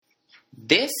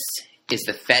This is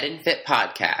the Fed and Fit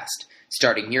podcast,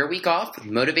 starting your week off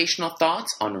with motivational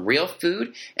thoughts on real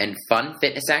food and fun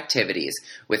fitness activities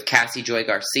with Cassie Joy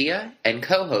Garcia and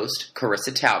co-host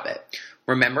Carissa Talbot.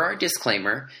 Remember our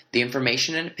disclaimer, the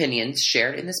information and opinions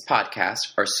shared in this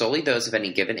podcast are solely those of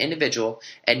any given individual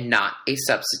and not a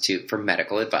substitute for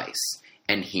medical advice.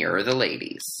 And here are the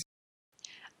ladies.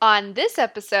 On this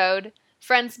episode,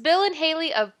 friends Bill and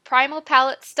Hayley of Primal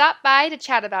Palate stop by to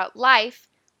chat about life,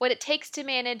 what it takes to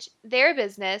manage their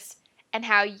business, and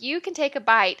how you can take a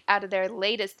bite out of their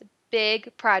latest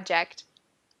big project.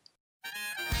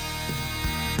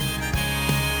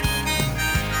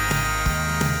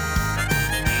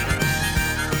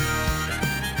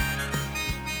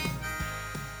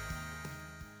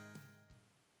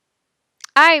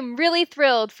 I'm really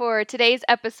thrilled for today's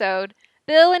episode.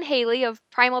 Bill and Hayley of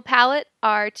Primal Palate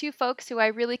are two folks who I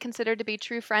really consider to be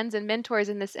true friends and mentors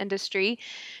in this industry.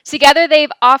 Together,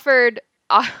 they've offered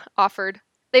and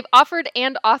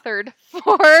authored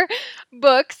 4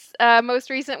 books. Most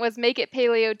recent was Make It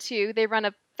Paleo 2. They run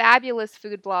a fabulous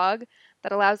food blog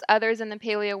that allows others in the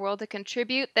paleo world to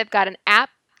contribute. They've got an app,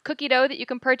 Cookie Dough, that you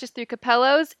can purchase through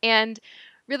Capello's, and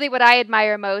really what I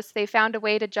admire most, they found a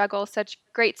way to juggle such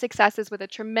great successes with a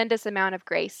tremendous amount of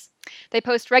grace. They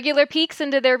post regular peeks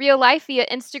into their real life via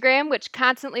Instagram, which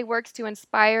constantly works to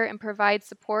inspire and provide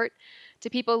support to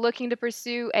people looking to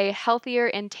pursue a healthier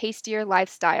and tastier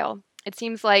lifestyle. It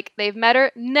seems like they've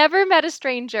never met a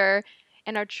stranger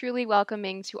and are truly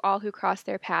welcoming to all who cross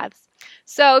their paths.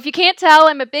 So if you can't tell,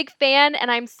 I'm a big fan, and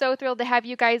I'm so thrilled to have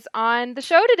you guys on the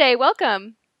show today.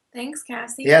 Welcome. Thanks,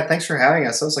 Cassie. Yeah, thanks for having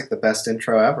us. That was like the best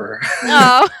intro ever.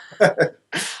 Oh,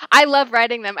 I love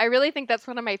writing them. I really think that's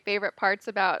one of my favorite parts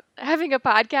about having a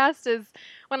podcast is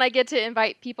when I get to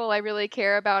invite people I really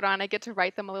care about on, I get to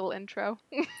write them a little intro.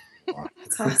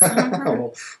 That's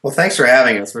awesome. Well, thanks for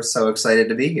having us. We're so excited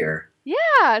to be here.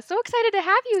 Yeah, so excited to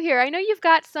have you here. I know you've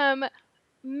got some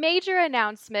major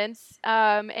announcements,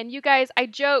 and you guys,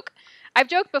 I've joked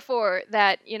before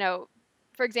that,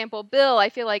 for example, Bill, I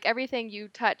feel like everything you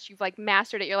touch, you've like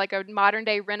mastered it. You're like a modern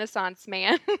day Renaissance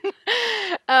man.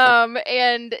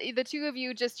 And the two of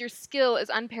you, just your skill is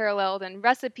unparalleled in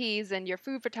recipes and your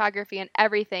food photography and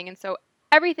everything. And so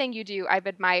everything you do, I've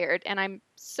admired. And I'm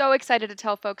so excited to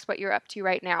tell folks what you're up to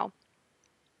right now.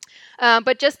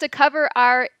 But just to cover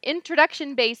our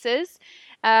introduction bases,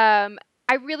 I'd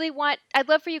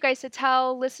love for you guys to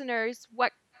tell listeners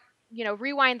what,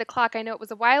 rewind the clock. I know it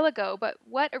was a while ago, but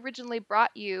what originally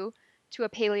brought you to a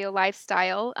paleo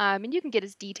lifestyle? And you can get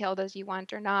as detailed as you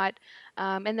want or not.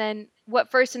 And then what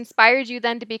first inspired you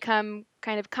then to become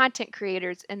kind of content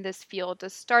creators in this field, to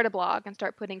start a blog and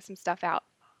start putting some stuff out?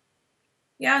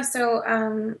 Yeah, so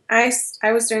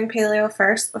I was doing paleo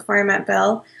first before I met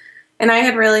Bill, and I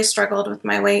had really struggled with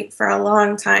my weight for a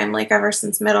long time, like ever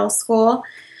since middle school.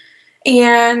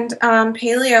 And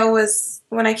paleo was,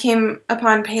 when I came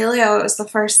upon paleo, it was the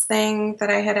first thing that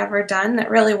I had ever done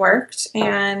that really worked.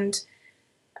 And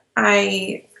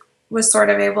I was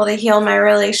sort of able to heal my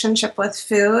relationship with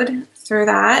food through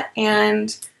that.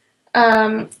 And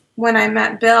when I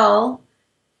met Bill,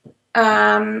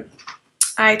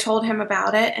 I told him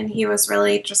about it, and he was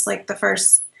really just like the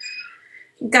first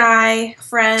guy,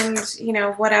 friend,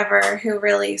 whatever, who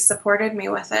really supported me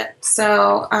with it.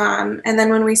 So, and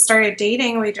then when we started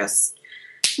dating, we just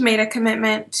made a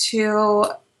commitment to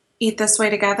eat this way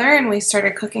together, and we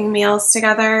started cooking meals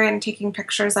together and taking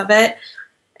pictures of it,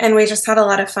 and we just had a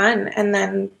lot of fun. And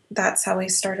then that's how we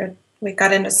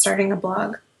got into starting a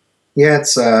blog. Yeah,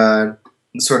 it's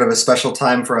sort of a special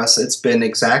time for us. It's been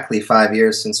exactly 5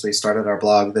 years since we started our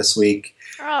blog this week.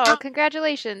 Oh,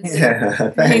 congratulations. Yeah,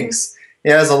 thanks.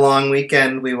 Yeah, it was a long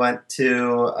weekend. We went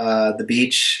to the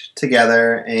beach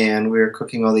together, and we were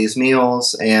cooking all these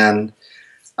meals, and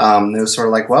it was sort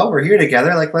of like, well, we're here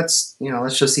together. Like, let's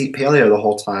just eat paleo the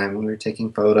whole time. And we were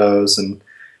taking photos,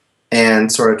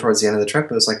 and sort of towards the end of the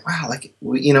trip, it was like, wow, like,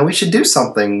 we should do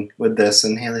something with this.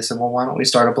 And Hayley said, well, why don't we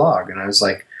start a blog? And I was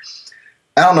like,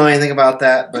 I don't know anything about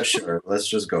that, but sure, let's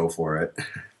just go for it.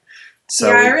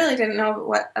 So yeah, I really didn't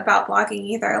know about blogging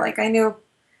either. Like, I knew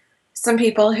some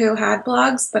people who had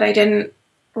blogs, but I didn't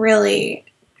really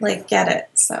get it.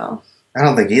 So I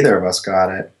don't think either of us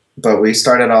got it, but we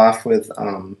started off with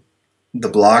the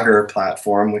Blogger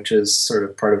platform, which is sort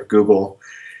of part of Google,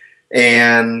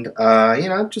 and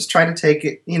just trying to take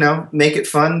it, make it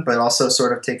fun, but also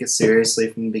sort of take it seriously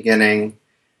from the beginning.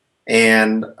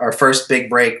 And our first big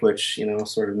break, which,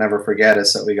 sort of never forget,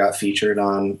 is that we got featured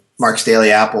on Mark's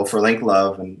Daily Apple for Link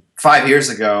Love. And 5 years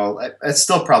ago, it's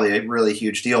still probably a really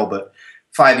huge deal, but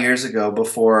 5 years ago,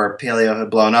 before paleo had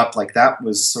blown up, like, that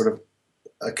was sort of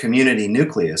a community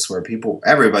nucleus where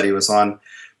everybody was on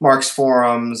Mark's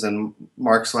forums and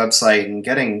Mark's website, and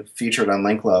getting featured on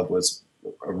Link Club was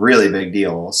a really big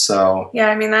deal. So yeah,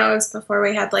 I mean, that was before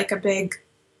we had like a big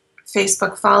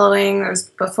Facebook following. It was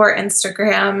before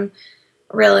Instagram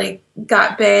really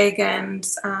got big, and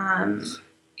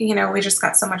we just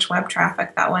got so much web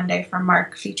traffic that one day from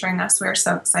Mark featuring us. We were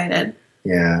so excited.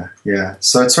 Yeah.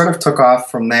 So it sort of took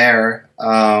off from there.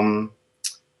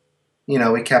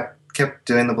 We kept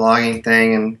doing the blogging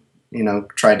thing, and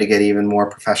tried to get even more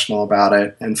professional about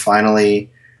it. And finally,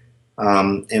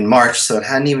 in March, so it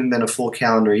hadn't even been a full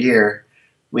calendar year,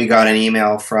 we got an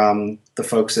email from the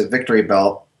folks at Victory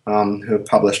Belt, who have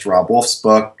published Rob Wolf's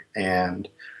book and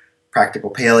Practical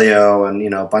Paleo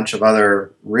and a bunch of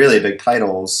other really big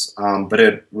titles, but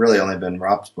it had really only been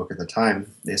Rob's book at the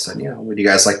time. They said, would you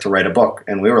guys like to write a book?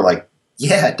 And we were like,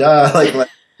 yeah, duh. Like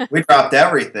we dropped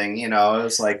everything. It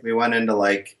was like we went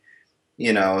into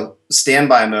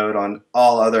standby mode on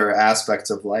all other aspects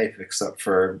of life except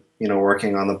for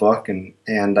working on the book, and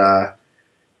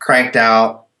cranked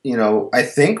out I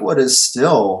think what is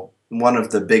still one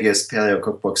of the biggest paleo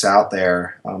cookbooks out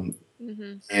there.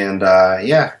 And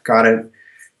got it.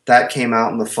 That came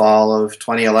out in the fall of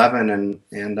 2011,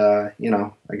 and I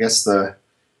guess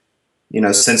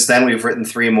since then we've written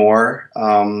 3 more.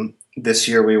 This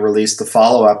year we released the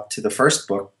follow-up to the first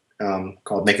book,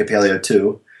 called Make It Paleo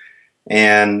 2,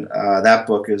 and that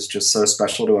book is just so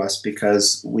special to us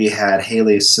because we had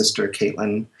Hayley's sister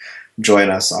Caitlin join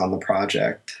us on the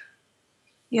project.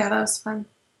 Yeah, that was fun.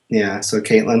 Yeah, so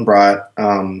Caitlin brought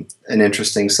an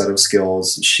interesting set of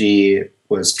skills. She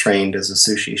was trained as a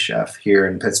sushi chef here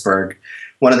in Pittsburgh,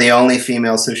 one of the only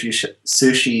female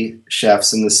sushi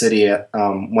chefs in the city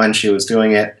when she was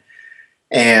doing it.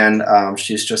 And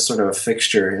she's just sort of a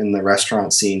fixture in the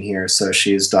restaurant scene here. So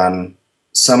she's done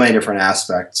so many different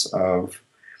aspects of,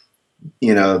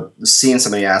 seen so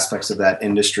many aspects of that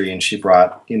industry. And she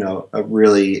brought, a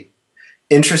really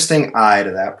interesting eye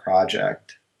to that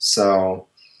project. So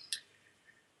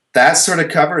that sort of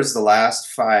covers the last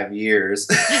 5 years.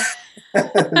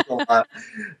 There's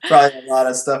probably a lot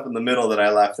of stuff in the middle that I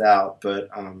left out, but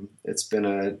it's been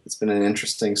an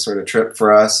interesting sort of trip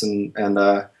for us, and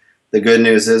the good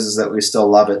news is that we still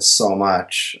love it so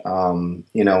much.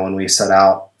 When we set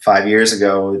out 5 years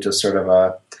ago, it was just sort of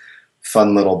a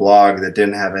fun little blog that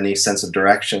didn't have any sense of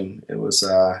direction. It was,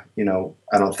 I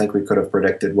don't think we could have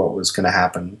predicted what was going to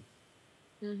happen.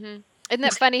 Mm-hmm. Isn't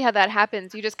it funny how that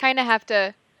happens? You just kind of have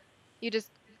to. You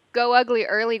just go ugly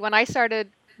early. When I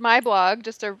started my blog,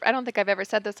 I don't think I've ever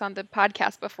said this on the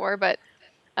podcast before, but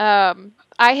I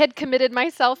had committed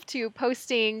myself to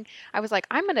posting. I was like,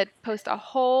 I'm going to post a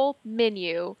whole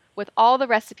menu with all the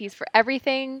recipes for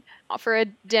everything for a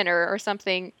dinner or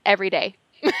something every day.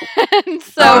 And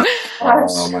so,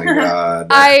 oh my God.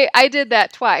 I did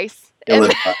that twice.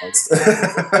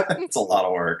 It's a lot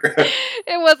of work.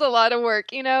 It was a lot of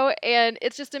work, and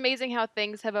it's just amazing how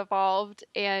things have evolved,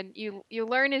 and you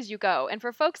learn as you go. And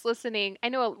for folks listening, I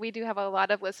know we do have a lot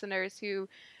of listeners who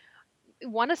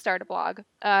want to start a blog,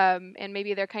 and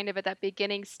maybe they're kind of at that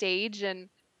beginning stage and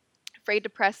afraid to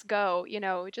press go.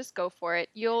 Just go for it.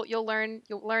 You'll learn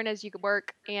as you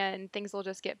work, and things will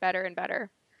just get better and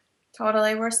better.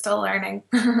 Totally. We're still learning.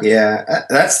 Yeah,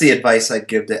 that's the advice I'd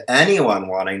give to anyone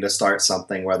wanting to start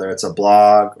something, whether it's a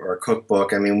blog or a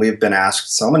cookbook. I mean, we've been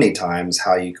asked so many times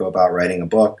how you go about writing a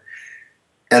book.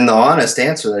 And the honest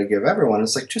answer that I give everyone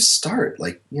is just start.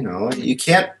 You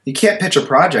can't pitch a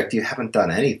project you haven't done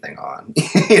anything on.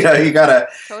 You gotta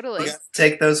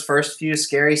take those first few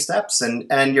scary steps,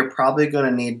 and you're probably going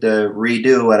to need to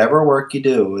redo whatever work you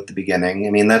do at the beginning. I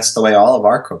mean, that's the way all of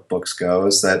our cookbooks go,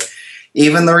 is that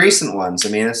even the recent ones, I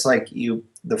mean, it's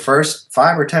the first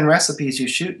 5 or 10 recipes you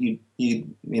shoot,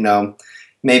 you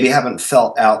maybe haven't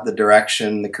felt out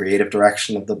the creative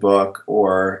direction of the book,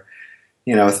 or,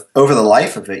 over the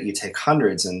life of it, you take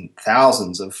hundreds and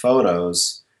thousands of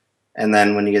photos. And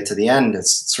then when you get to the end,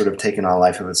 it's sort of taken on a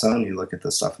life of its own. You look at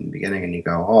the stuff in the beginning and you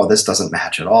go, oh, this doesn't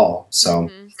match at all. So,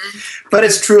 but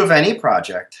it's true of any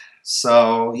project.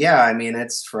 So yeah, I mean,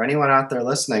 it's for anyone out there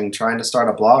listening, trying to start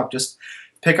a blog, just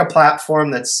pick a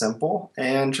platform that's simple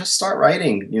and just start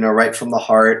writing, write from the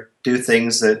heart, do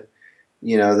things that,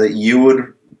 that you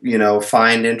would,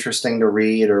 find interesting to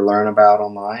read or learn about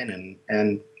online,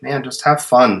 and man, just have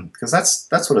fun, because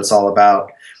that's what it's all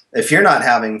about. If you're not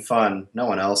having fun, no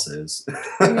one else is.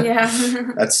 Yeah.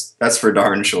 That's for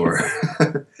darn sure.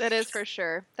 That is for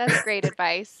sure. That's great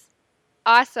advice.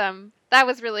 Awesome. That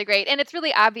was really great. And it's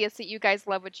really obvious that you guys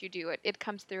love what you do. It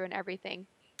comes through in everything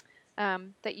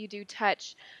that you do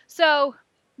touch. So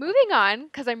moving on,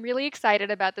 because I'm really excited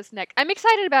about this next. I'm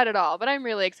excited about it all, but I'm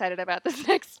really excited about this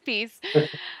next piece.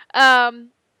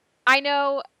 I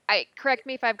know. Correct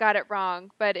me if I've got it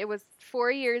wrong, but it was 4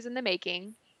 years in the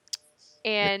making,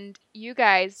 and you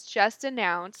guys just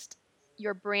announced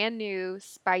your brand new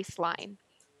spice line.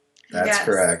 That's Yes.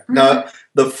 correct. No,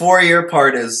 the 4-year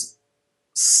part is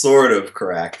sort of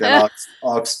correct, and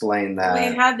I'll explain that.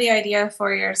 We had the idea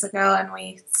 4 years ago, and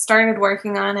we started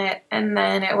working on it, and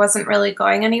then it wasn't really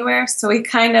going anywhere, so we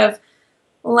kind of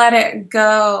let it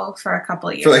go for a couple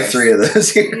of years. For like 3 of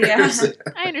those years. Yeah.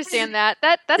 I understand that.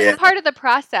 That's part of the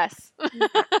process.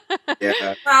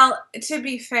 Yeah. Well, to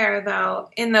be fair, though,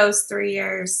 in those 3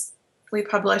 years, we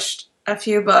published a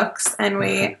few books, and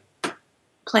we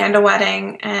planned a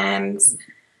wedding, and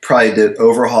Probably did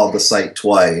overhaul the site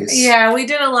twice. yeah, we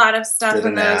did a lot of stuff Did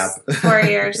in an those app. 4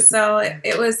 years. So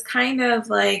it was kind of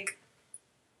like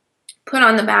put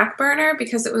on the back burner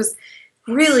because it was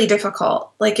really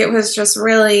difficult. Like it was just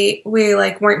really, we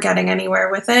like weren't getting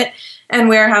anywhere with it, and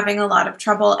we were having a lot of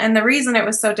trouble. And the reason it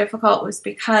was so difficult was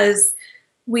because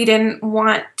we didn't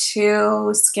want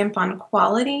to skimp on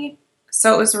quality.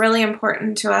 So it was really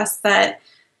important to us that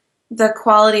the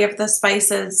quality of the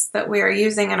spices that we were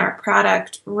using in our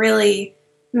product really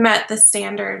met the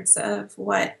standards of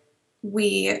what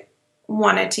we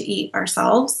wanted to eat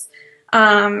ourselves,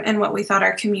 and what we thought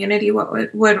our community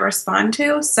would respond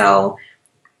to. So,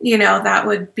 that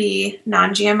would be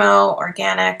non-GMO,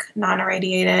 organic,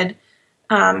 non-irradiated,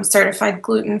 certified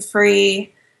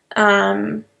gluten-free.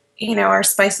 Our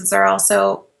spices are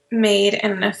also made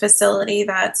in a facility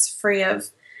that's free of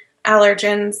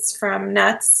allergens from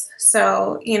nuts.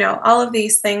 So, all of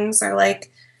these things are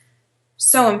like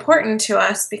so important to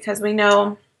us because we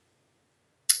know,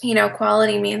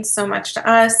 quality means so much to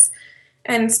us.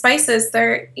 And spices,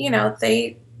 they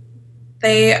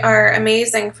are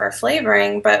amazing for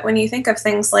flavoring, but when you think of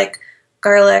things like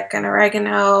garlic and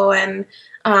oregano and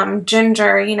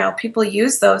ginger, people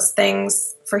use those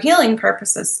things for healing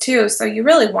purposes too. So you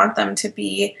really want them to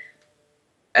be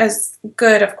as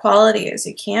good of quality as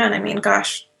you can. I mean,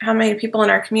 gosh, how many people in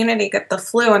our community get the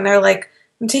flu and they're like,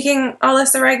 I'm taking all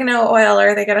this oregano oil,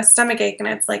 or they get a stomach ache and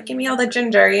it's like, give me all the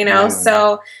ginger, Mm.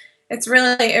 So it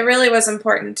really was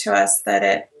important to us that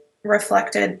it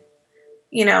reflected,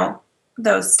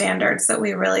 those standards that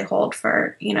we really hold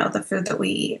for, the food that we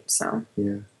eat. So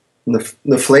Yeah.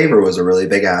 The flavor was a really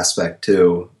big aspect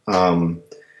too.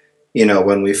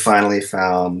 When we finally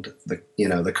found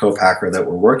the co-packer that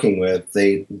we're working with,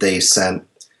 they sent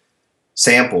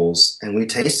samples and we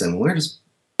tasted them. We're just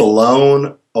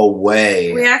blown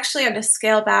away. we actually had to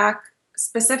scale back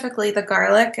specifically the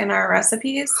garlic in our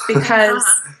recipes because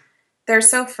they're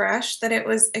so fresh that it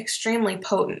was extremely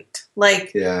potent.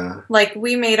 Like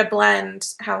we made a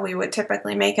blend how we would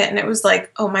typically make it, and it was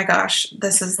like, oh my gosh,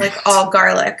 this is like all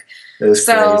garlic. It was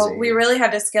crazy. We really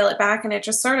had to scale it back, and it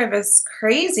just sort of is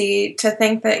crazy to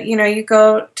think that, you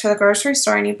go to the grocery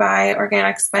store and you buy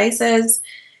organic spices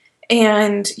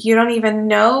and you don't even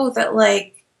know that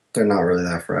like they're not really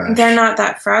that fresh. They're not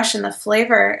that fresh, and the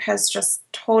flavor has just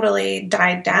totally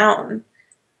died down.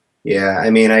 Yeah, I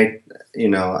mean,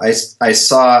 I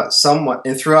saw someone,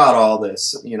 and throughout all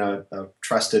this, a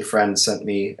trusted friend sent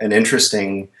me an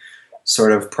interesting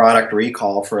sort of product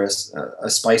recall for a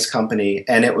spice company,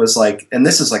 and it was like, and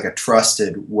this is like a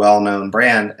trusted, well-known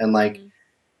brand, and like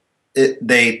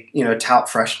they tout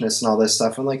freshness and all this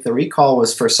stuff, and like the recall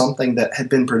was for something that had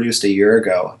been produced a year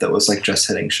ago that was like just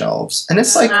hitting shelves, and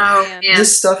it's like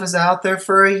this stuff is out there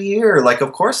for a year, like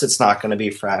of course it's not going to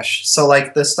be fresh. So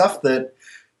like the stuff that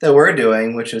we're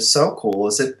doing, which is so cool,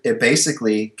 is it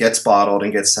basically gets bottled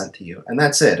and gets sent to you, and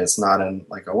that's it. It's not in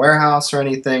like a warehouse or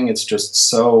anything. It's just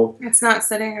so. It's not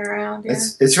sitting around. Yeah.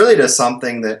 It's really just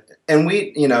something that, and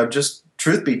we, just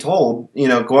truth be told,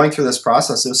 going through this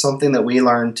process is something that we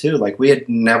learned too. Like we had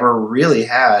never really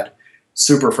had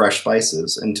super fresh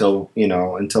spices until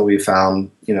we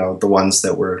found the ones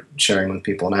that we're sharing with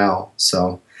people now.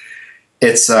 So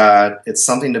it's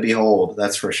something to behold.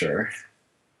 That's for sure.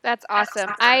 That's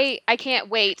awesome. I can't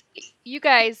wait. You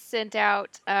guys sent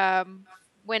out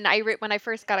when I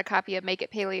first got a copy of Make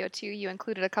It Paleo 2, you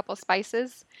included a couple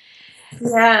spices.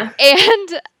 Yeah.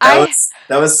 And that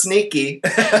was sneaky.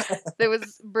 It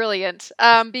was brilliant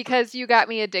because you got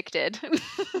me addicted.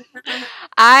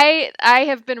 I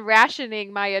have been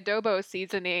rationing my adobo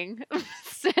seasoning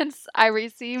since I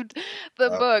received the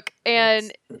book,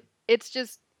 and it's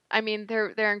just, I mean,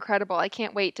 they're incredible. I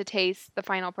can't wait to taste the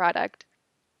final product.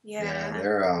 Yeah,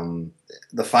 they're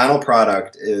the final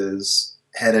product is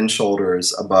head and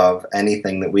shoulders above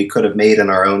anything that we could have made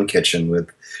in our own kitchen with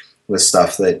with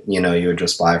stuff that, you would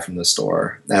just buy from the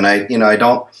store. And I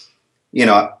don't,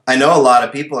 I know a lot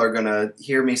of people are going to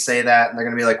hear me say that and they're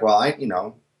going to be like, well,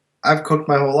 I've cooked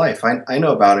my whole life. I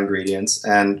know about ingredients,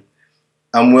 and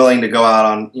I'm willing to go out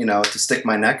on, to stick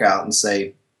my neck out and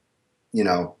say,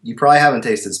 you probably haven't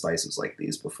tasted spices like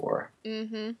these before.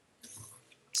 Mm-hmm.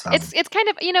 So. It's kind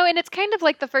of, and it's kind of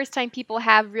like the first time people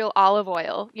have real olive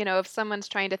oil, if someone's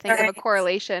trying to think of a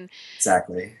correlation.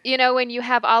 Exactly. When you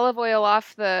have olive oil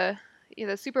off the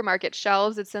supermarket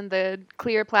shelves, it's in the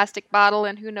clear plastic bottle,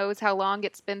 and who knows how long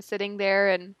it's been sitting there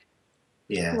and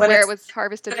where it was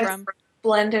harvested from.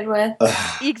 Blended with.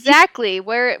 Exactly.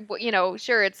 Where,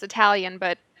 sure, it's Italian,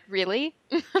 but really?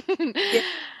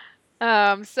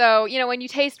 Yeah. So, when you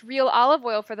taste real olive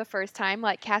oil for the first time,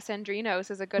 like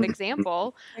Casandrinos is a good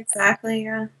example. Exactly,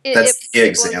 yeah. It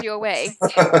blows you away.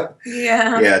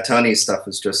 Yeah. Yeah, Tony's stuff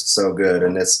is just so good,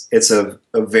 and it's a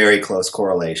very close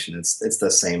correlation. It's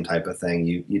the same type of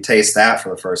thing. You taste that for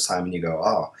the first time and you go,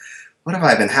 oh, what have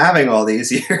I been having all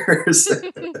these years?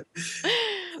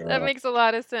 That makes a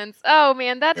lot of sense. Oh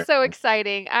man, that's so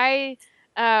exciting. I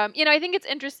think it's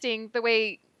interesting the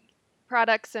way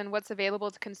products and what's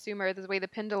available to consumer, the way the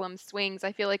pendulum swings.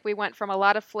 I feel like we went from a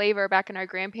lot of flavor back in our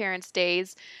grandparents'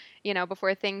 days,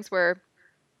 before things were,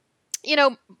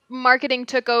 marketing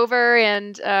took over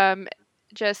and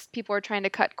just people were trying to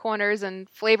cut corners and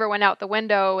flavor went out the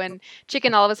window and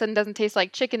chicken all of a sudden doesn't taste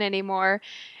like chicken anymore.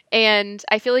 And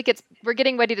I feel like we're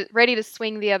getting ready to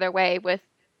swing the other way with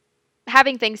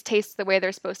having things taste the way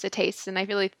they're supposed to taste. And I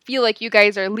feel like you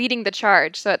guys are leading the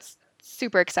charge. So it's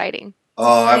super exciting.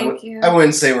 Oh, I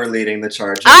wouldn't say we're leading the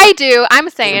charge. I do. I'm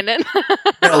saying it.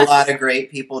 A lot of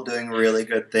great people doing really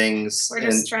good things. We're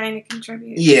just trying to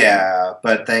contribute. Yeah,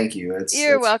 but thank you.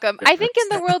 You're welcome. I think in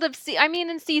the world of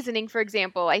in seasoning, for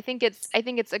example, I think it's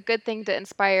a good thing to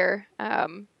inspire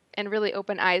and really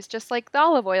open eyes, just like the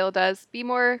olive oil does. Be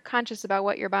more conscious about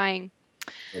what you're buying.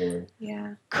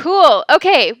 Yeah. Cool.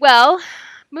 Okay. Well,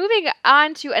 moving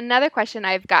on to another question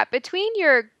I've got.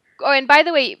 Oh, and by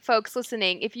the way, folks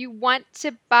listening, if you want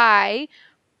to buy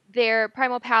their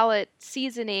Primal Palate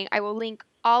seasoning, I will link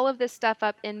all of this stuff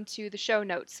up into the show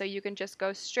notes. So you can just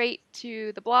go straight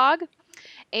to the blog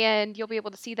and you'll be able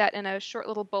to see that in a short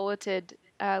little bulleted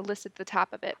list at the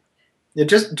top of it. Yeah,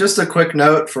 just a quick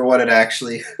note for what it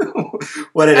actually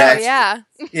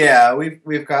yeah,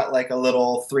 we've got like a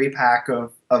little 3-pack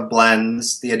of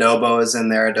blends. The adobo is in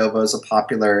there. Adobo is a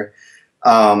popular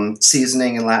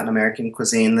seasoning in Latin American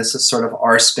cuisine. This is sort of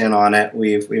our spin on it.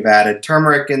 We've added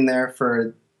turmeric in there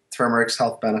for turmeric's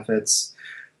health benefits.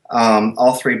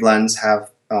 All 3 blends have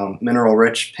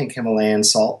mineral-rich pink Himalayan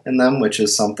salt in them, which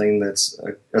is something that's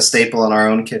a staple in our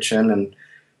own kitchen, and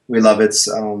we love its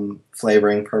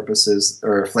flavoring purposes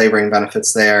or flavoring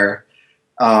benefits there.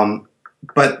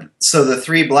 But so the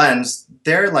 3 blends,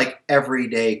 they're like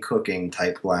everyday cooking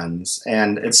type blends,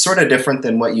 and it's sort of different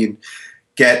than what you'd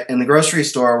get in the grocery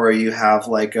store where you have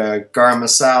like a garam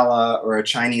masala or a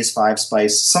Chinese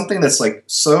 5-spice, something that's like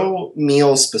so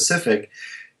meal specific.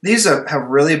 These have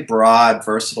really broad,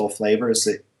 versatile flavors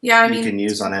that you can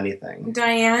use on anything.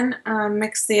 Diane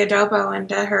mixed the adobo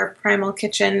into her Primal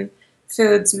Kitchen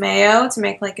Foods mayo to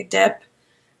make like a dip.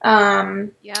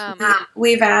 Yum.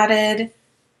 We've added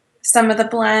some of the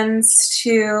blends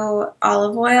to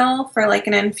olive oil for like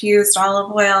an infused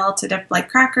olive oil to dip like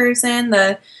crackers in.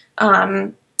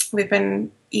 We've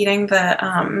been eating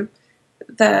the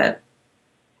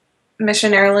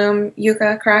Mission Heirloom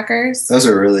Yucca crackers. Those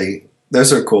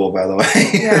are cool, by the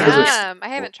way. Yeah, I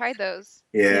haven't tried those.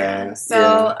 Yeah.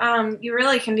 So you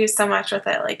really can do so much with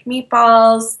it, like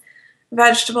meatballs,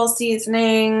 vegetable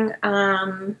seasoning,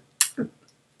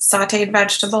 sauteed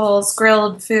vegetables,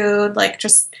 grilled food,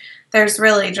 there's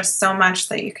really just so much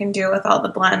that you can do with all the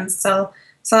blends. So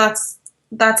that's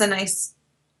a nice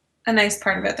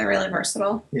part of it. They're really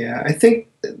versatile. Yeah, I think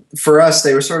for us,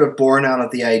 they were sort of born out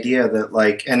of the idea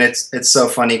that and it's so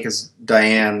funny because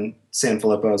Diane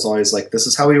Sanfilippo is always like, this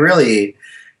is how we really eat.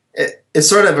 It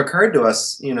sort of occurred to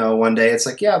us, one day, it's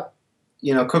like,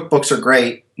 cookbooks are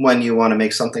great when you want to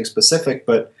make something specific,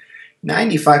 but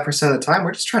 95% of the time,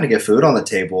 we're just trying to get food on the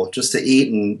table just to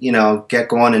eat and, get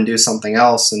going and do something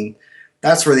else. And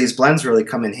that's where these blends really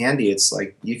come in handy. It's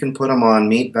like you can put them on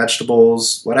meat,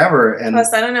 vegetables, whatever. And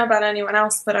plus, I don't know about anyone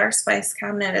else, but our spice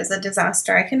cabinet is a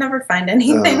disaster. I can never find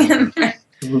anything in there.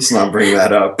 Let's not bring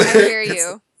that up. I hear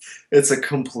you. It's a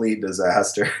complete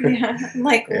disaster. Yeah.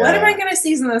 What am I going to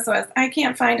season this with? I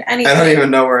can't find anything. I don't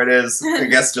even know where it is. I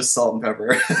guess just salt and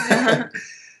pepper. Yeah.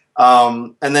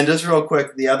 And then just real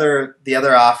quick, the other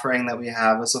offering that we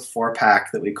have is a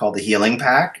 4-pack that we call the Healing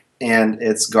Pack. And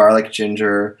it's garlic,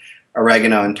 ginger,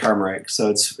 oregano, and turmeric. So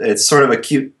it's sort of a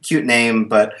cute name,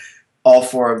 but all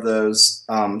 4 of those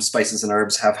spices and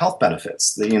herbs have health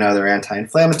benefits. They're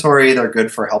anti-inflammatory. They're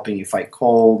good for helping you fight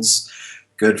colds.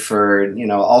 Good for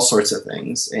all sorts of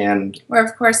things. And we're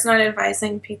of course not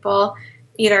advising people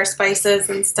eat our spices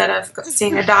instead of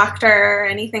seeing a doctor or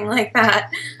anything like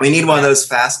that. We need one of those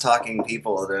fast-talking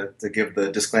people to give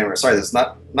the disclaimer. Sorry, this is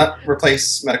not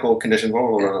replace medical condition. Blah,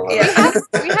 blah, blah, blah. Yeah.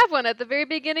 We have one at the very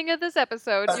beginning of this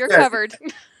episode. You're covered.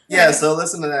 Yeah, so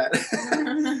listen to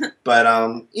that. But,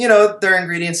 there are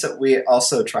ingredients that we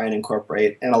also try and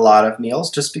incorporate in a lot of meals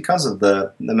just because of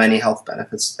the many health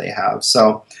benefits that they have.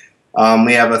 So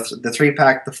we have the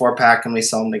 3-pack, the 4-pack, and we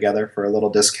sell them together for a little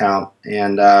discount.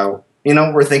 And,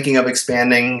 we're thinking of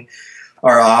expanding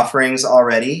our offerings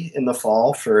already in the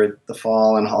fall for the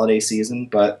fall and holiday season.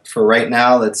 But for right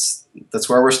now, that's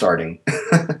where we're starting.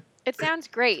 It sounds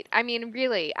great. I mean,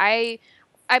 really,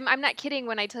 I'm not kidding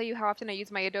when I tell you how often I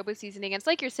use my adobo seasoning. It's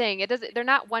like you're saying, they're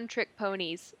not one-trick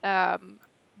ponies,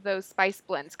 those spice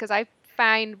blends, because I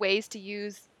find ways to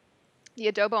use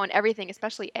the adobo on everything,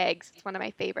 especially eggs. It's one of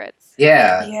my favorites.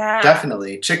 Yeah,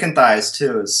 definitely. Chicken thighs,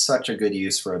 too, is such a good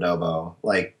use for adobo.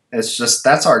 Like,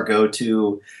 that's our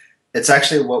go-to. It's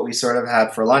actually what we sort of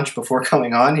had for lunch before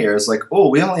coming on here. It's like, oh,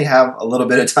 we only have a little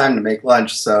bit of time to make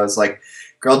lunch. So it's like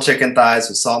grilled chicken thighs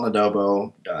with salt and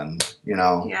adobo, done,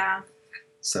 Yeah.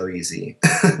 So easy.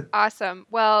 Awesome.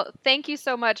 Well, thank you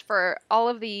so much for all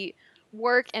of the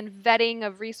work and vetting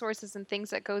of resources and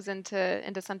things that goes into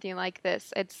something like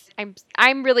this.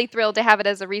 I'm really thrilled to have it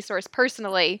as a resource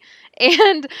personally,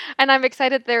 and I'm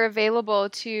excited they're available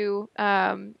to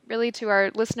really to our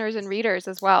listeners and readers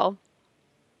as well.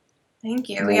 Thank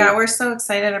you. Yeah, we're so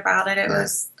excited about it. It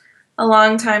was a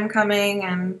long time coming,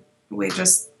 and we're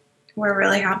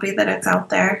really happy that it's out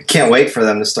there. Can't wait for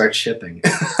them to start shipping.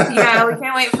 Yeah, we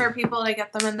can't wait for people to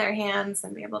get them in their hands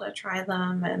and be able to try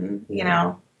them, and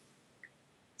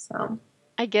so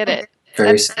I get it.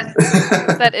 Very soon.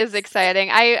 That is exciting.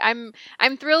 I'm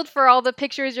thrilled for all the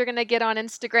pictures you're gonna get on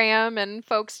Instagram and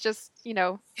folks just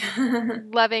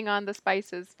loving on the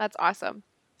spices. That's awesome.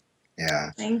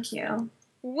 Yeah. Thank you.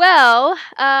 Well,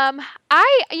 I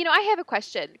have a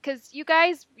question, because you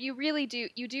guys, you really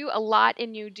do a lot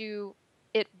and you do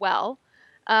it well,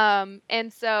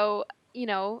 and so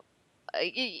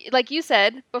like you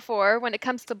said before, when it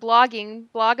comes to blogging,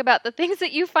 blog about the things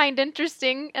that you find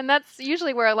interesting, and that's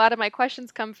usually where a lot of my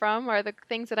questions come from, are the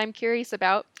things that I'm curious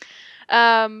about.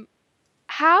 I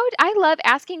love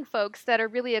asking folks that are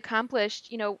really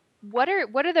accomplished, what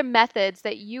are the methods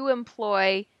that you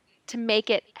employ to make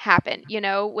it happen,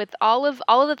 with all of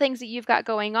the things that you've got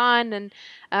going on,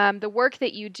 and the work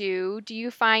that you do you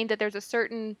find that there's a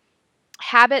certain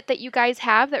habit that you guys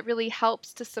have that really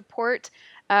helps to support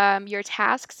your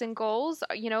tasks and goals?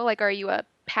 Like, are you a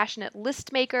passionate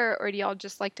list maker, or do y'all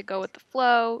just like to go with the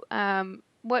flow?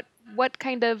 What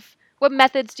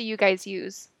methods do you guys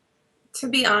use? To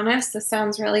be honest, this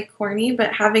sounds really corny,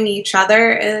 but having each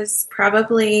other is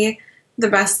probably the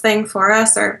best thing for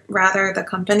us, or rather the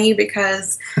company,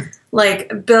 because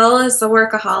like Bill is the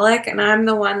workaholic and I'm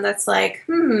the one that's like,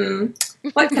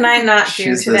 what can I not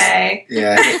do today?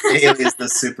 Hayley's the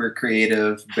super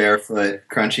creative, barefoot,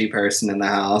 crunchy person in the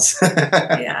house.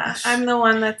 Yeah, I'm the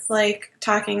one that's like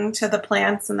talking to the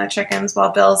plants and the chickens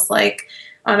while Bill's like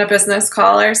on a business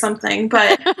call or something.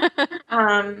 But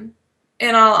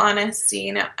in all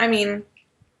honesty, I mean,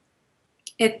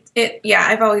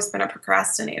 I've always been a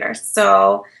procrastinator.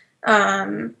 So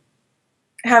having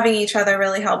each other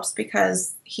really helps,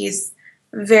 because he's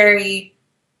very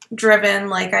driven.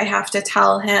 Like, I have to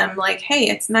tell him, like, hey,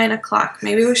 it's 9:00.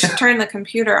 Maybe we should turn the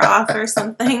computer off or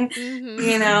something,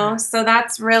 So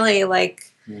that's really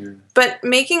like, but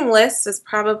making lists is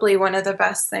probably one of the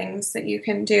best things that you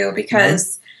can do,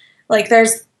 because like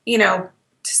there's,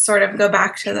 to sort of go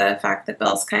back to the fact that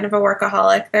Bill's kind of a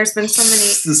workaholic, there's been so many...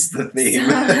 This is the theme.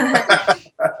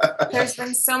 There's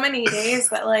been so many days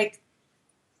that, like,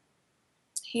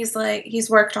 he's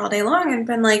worked all day long and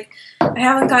been like, I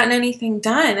haven't gotten anything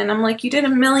done. And I'm like, you did a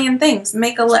million things.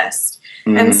 Make a list.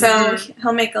 And so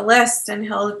he'll make a list and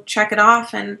he'll check it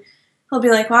off, and he'll be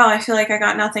like, wow, I feel like I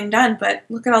got nothing done, but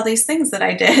look at all these things that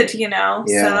I did, Yeah,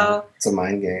 so it's a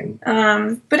mind game.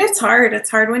 But it's hard. It's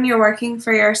hard when you're working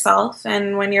for yourself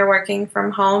and when you're working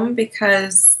from home,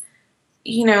 because,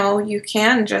 you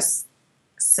can just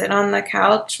sit on the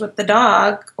couch with the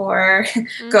dog, or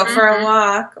go for a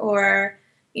walk, or,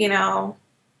 go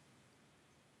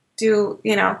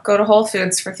to Whole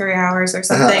Foods for 3 hours or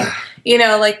something.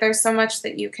 Like, there's so much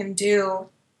that you can do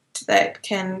that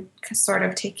can sort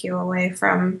of take you away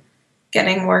from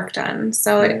getting work done.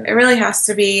 So it really has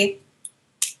to be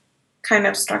kind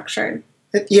of structured.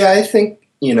 Yeah, I think,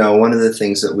 one of the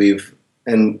things that we've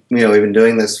been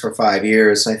doing this for 5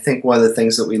 years. I think one of the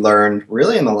things that we learned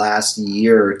really in the last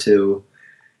year or two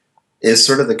is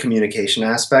sort of the communication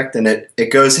aspect, and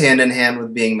it goes hand in hand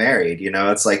with being married.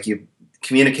 It's like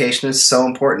communication is so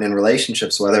important in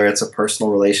relationships, whether it's a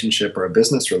personal relationship or a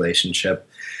business relationship.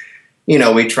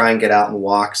 We try and get out and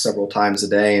walk several times a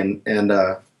day, and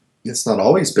it's not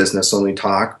always business when we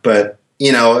talk, but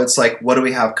it's like, what do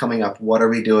we have coming up? What are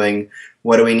we doing?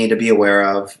 What do we need to be aware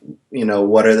of?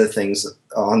 What are the things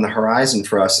on the horizon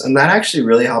for us? And that actually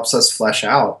really helps us flesh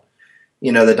out,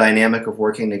 the dynamic of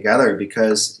working together,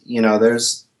 because,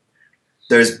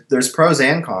 there's pros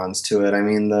and cons to it. I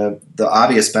mean, the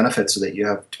obvious benefits are that you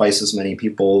have twice as many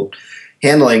people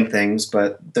handling things,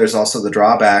 but there's also the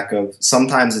drawback of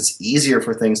sometimes it's easier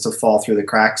for things to fall through the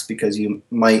cracks because you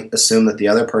might assume that the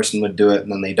other person would do it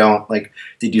and then they don't. Like,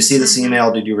 did you see this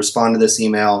email? Did you respond to this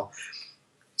email?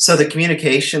 So the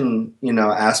communication,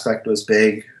 aspect was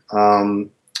big.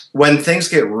 When things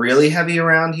get really heavy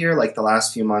around here, like the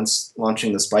last few months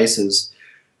launching the spices,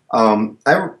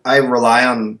 I rely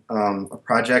on a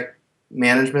project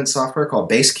management software called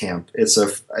Basecamp.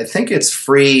 I think it's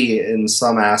free in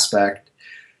some aspect,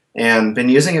 and been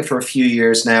using it for a few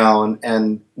years now.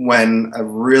 And when I've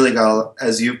really got,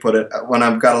 as you put it, when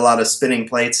I've got a lot of spinning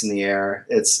plates in the air,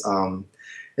 it's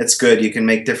good. You can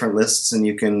make different lists, and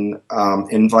you can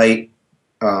invite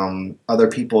other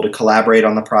people to collaborate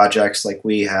on the projects. Like,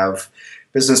 we have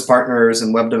business partners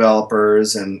and web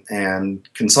developers and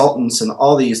consultants and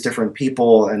all these different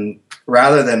people. And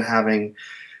rather than having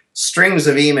strings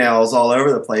of emails all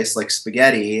over the place like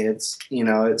spaghetti,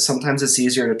 sometimes it's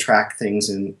easier to track things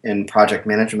in project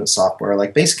management software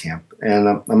like Basecamp.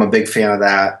 And I'm a big fan of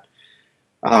that.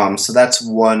 So that's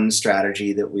one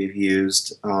strategy that we've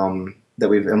used, that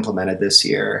we've implemented this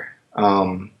year.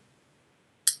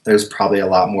 There's probably a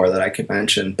lot more that I could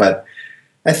mention, but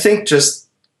I think just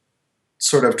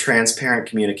sort of transparent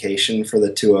communication for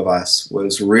the two of us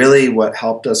was really what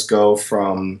helped us go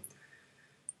from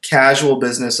casual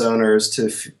business owners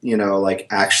to, like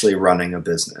actually running a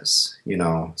business,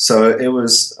 So it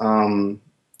was,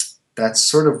 that's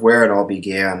sort of where it all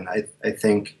began. I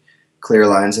think clear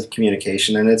lines of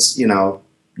communication, and it's,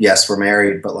 yes, we're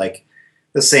married, but like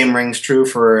the same rings true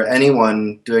for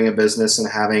anyone doing a business and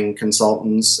having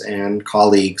consultants and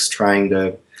colleagues trying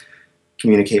to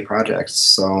communicate projects.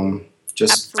 So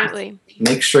just Absolutely.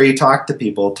 Make sure you talk to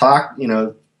people. Call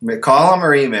them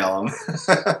or email them.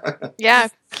 Yeah,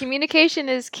 communication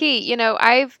is key.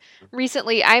 I'm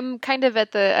kind of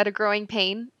at a growing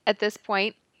pain at this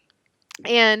point,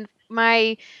 and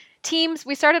my teams,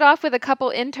 we started off with a couple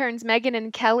interns, Megan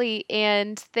and Kelly,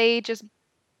 and they just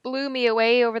blew me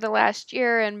away over the last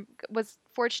year, and was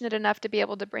fortunate enough to be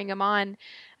able to bring them on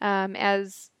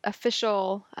as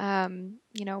official,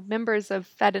 members of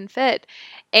Fed and Fit.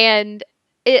 And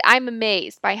I'm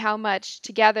amazed by how much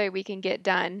together we can get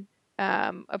done,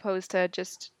 opposed to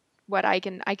just what I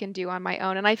can do on my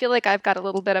own. And I feel like I've got a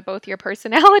little bit of both your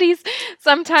personalities.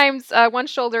 Sometimes one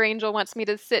shoulder angel wants me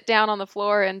to sit down on the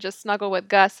floor and just snuggle with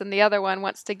Gus, and the other one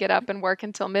wants to get up and work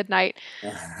until midnight.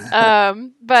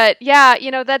 But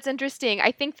yeah, that's interesting.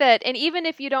 I think that, and even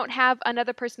if you don't have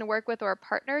another person to work with or a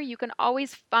partner, you can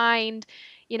always find,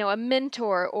 a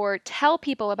mentor, or tell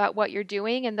people about what you're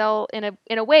doing, and they'll, in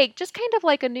a way, just kind of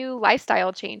like a new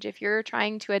lifestyle change. If you're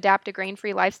trying to adapt a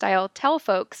grain-free lifestyle, tell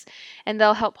folks, and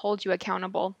they'll help hold you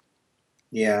accountable.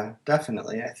 Yeah,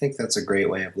 definitely. I think that's a great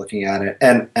way of looking at it.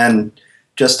 And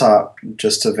just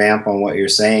to vamp on what you're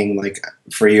saying, like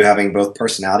for you having both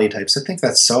personality types, I think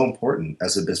that's so important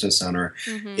as a business owner.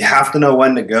 Mm-hmm. You have to know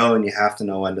when to go, and you have to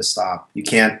know when to stop. You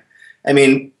can't,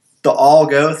 the all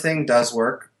go thing does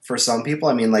work for some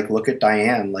people. Like, look at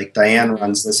Diane. Like, Diane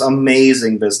runs this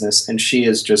amazing business, and she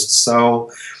is just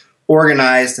so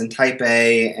organized and type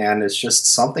A, and it's just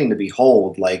something to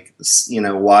behold, like,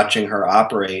 watching her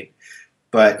operate.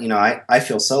 But, I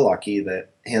feel so lucky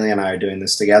that Hayley and I are doing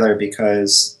this together,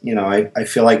 because, I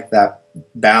feel like that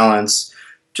balance,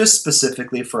 just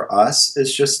specifically for us,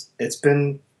 it's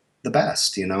been the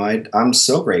best. I'm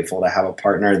so grateful to have a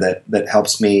partner that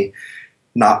helps me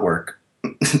not work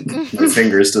my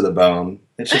fingers to the bone.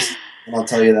 It's just, I'll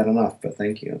tell you that enough, but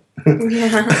thank you.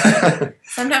 Yeah.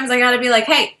 Sometimes I gotta be like,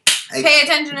 hey, pay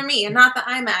attention to me and not the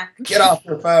iMac. Get off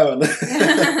your phone.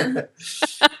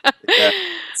 Yeah,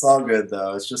 it's all good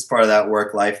though. It's just part of that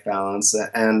work-life balance,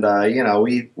 and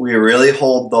we really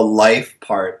hold the life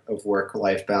part of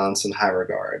work-life balance in high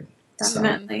regard.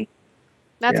 Definitely.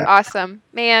 That's awesome,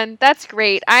 man. That's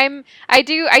great. I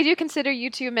do consider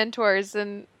you two mentors,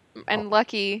 and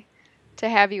lucky to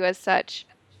have you as such.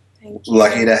 Thank you.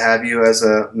 Lucky to have you as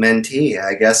a mentee,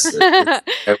 I guess.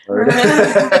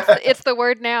 It's the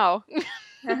word now.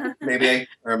 Maybe,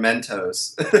 or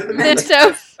Mentos.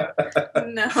 Mentos.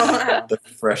 No. The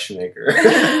fresh maker.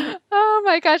 Oh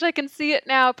my gosh, I can see it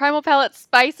now. Primal Palate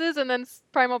spices and then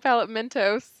Primal Palate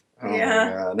Mentos. Oh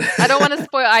Yeah. my god. I don't want to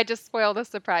spoil. I just spoiled the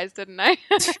surprise, didn't I?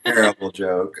 Terrible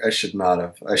joke. I shouldn't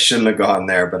have gone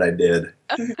there, but I did.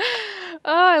 Oh,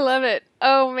 I love it.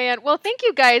 Oh man. Well, thank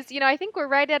you guys. I think we're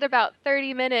right at about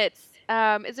 30 minutes.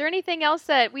 Is there anything else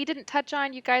that we didn't touch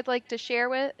on you guys like to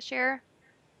share?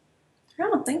 I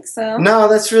don't think so. No,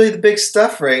 that's really the big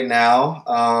stuff right now.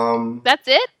 That's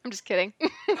it? I'm just kidding.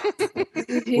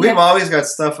 We've always got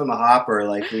stuff in the hopper.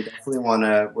 Like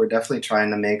we're definitely trying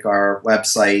to make our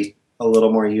website a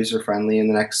little more user friendly in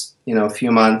the next,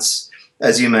 few months.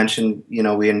 As you mentioned,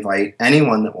 we invite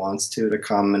anyone that wants to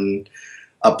come and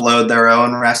upload their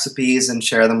own recipes and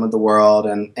share them with the world.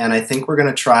 And I think we're going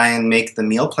to try and make the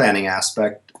meal planning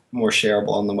aspect more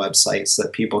shareable on the website so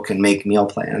that people can make meal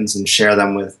plans and share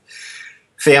them with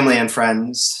family and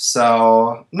friends.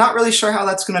 So not really sure how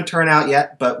that's going to turn out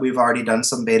yet, but we've already done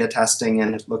some beta testing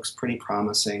and it looks pretty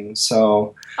promising.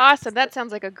 So awesome. That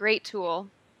sounds like a great tool.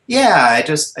 Yeah,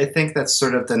 I think that's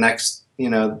sort of the next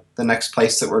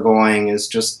place that we're going is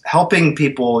just helping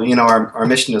people. Our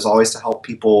mission is always to help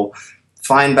people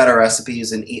find better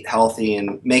recipes and eat healthy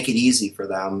and make it easy for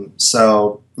them.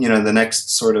 So, the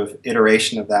next sort of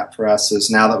iteration of that for us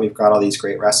is now that we've got all these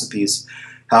great recipes,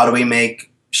 how do we make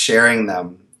sharing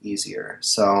them easier?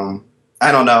 So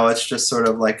I don't know. It's just sort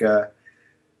of like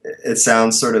it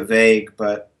sounds sort of vague,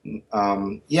 but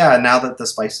now that the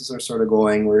spices are sort of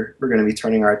going, we're going to be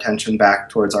turning our attention back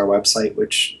towards our website,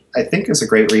 which I think is a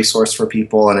great resource for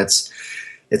people, and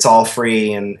it's all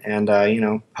free, and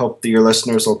hope that your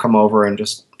listeners will come over and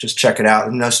just check it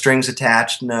out. No strings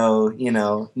attached, no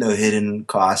hidden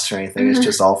costs or anything. It's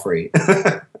just all free.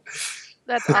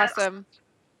 That's awesome.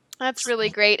 That's really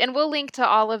great. And we'll link to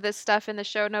all of this stuff in the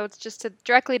show notes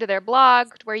directly to their blog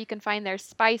where you can find their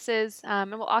spices. And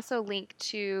we'll also link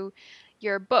to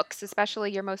your books,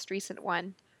 especially your most recent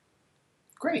one.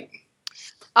 Great.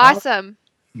 Awesome.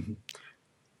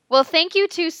 Well, thank you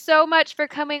two so much for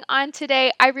coming on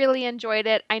today. I really enjoyed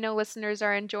it. I know listeners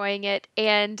are enjoying it.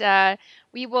 And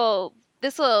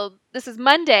this is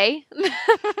Monday,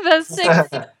 the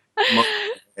 6th.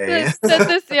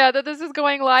 that this is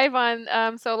going live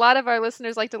on. So a lot of our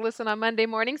listeners like to listen on Monday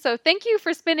morning. So thank you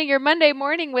for spending your Monday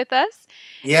morning with us.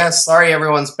 Yeah, sorry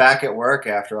everyone's back at work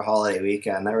after a holiday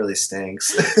weekend. That really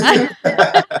stinks.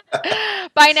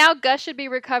 By now, Gus should be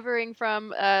recovering from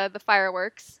the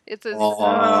fireworks. It's his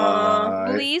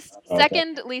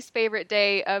second least favorite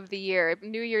day of the year.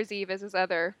 New Year's Eve is his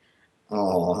other.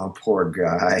 Oh, poor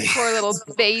guy. Poor little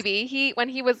baby.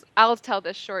 I'll tell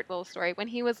this short little story. When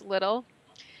he was little,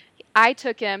 I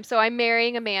took him. So I'm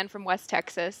marrying a man from West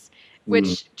Texas,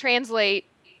 which translates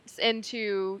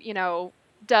into,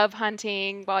 dove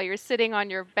hunting while you're sitting on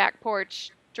your back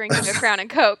porch drinking a Crown and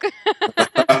Coke.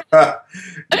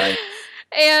 Nice.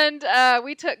 And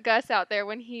we took Gus out there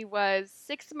when he was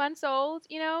 6 months old,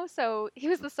 so he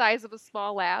was the size of a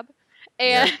small lab.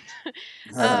 And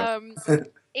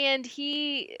and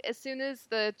he, as soon as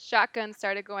the shotgun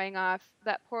started going off,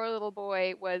 that poor little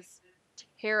boy was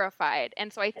terrified.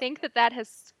 And so I think that has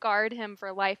scarred him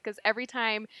for life, because every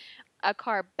time a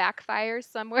car backfires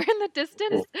somewhere in the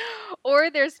distance or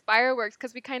there's fireworks,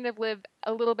 because we kind of live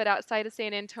a little bit outside of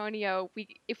San Antonio,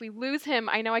 if we lose him,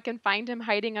 I know I can find him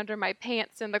hiding under my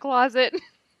pants in the closet.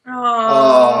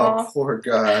 Oh, poor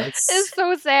guy. It's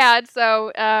so sad.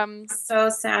 So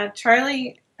sad.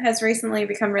 Charlie has recently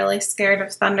become really scared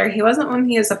of thunder. He wasn't when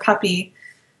he was a puppy,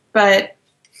 but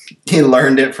he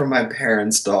learned it from my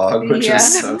parents' dog, which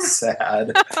is so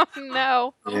sad. Oh,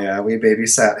 no. Yeah, we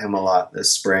babysat him a lot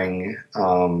this spring,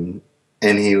 and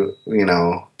he,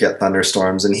 get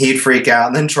thunderstorms, and he'd freak out,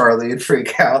 and then Charlie would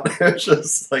freak out. It was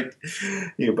just like,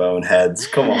 you boneheads,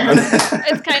 come on.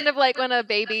 It's kind of like when a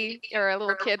baby or a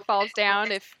little kid falls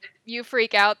down. If you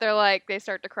freak out, they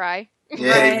start to cry.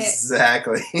 Yeah, right.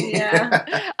 Exactly.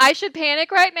 Yeah. I should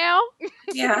panic right now?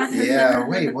 Yeah. Yeah,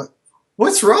 wait,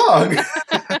 what's wrong?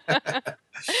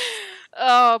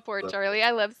 Oh, poor Charlie.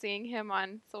 I love seeing him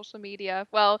on social media.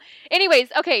 Well, anyways,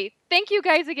 okay. Thank you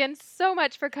guys again so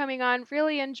much for coming on.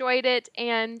 Really enjoyed it.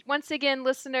 And once again,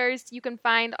 listeners, you can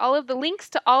find all of the links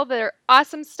to all their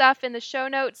awesome stuff in the show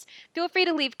notes. Feel free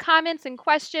to leave comments and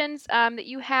questions that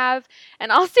you have,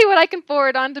 and I'll see what I can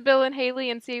forward on to Bill and Hayley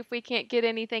and see if we can't get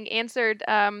anything answered.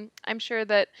 I'm sure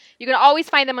that you can always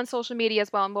find them on social media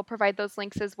as well, and we'll provide those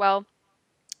links as well.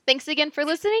 Thanks again for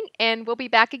listening, and we'll be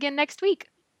back again next week.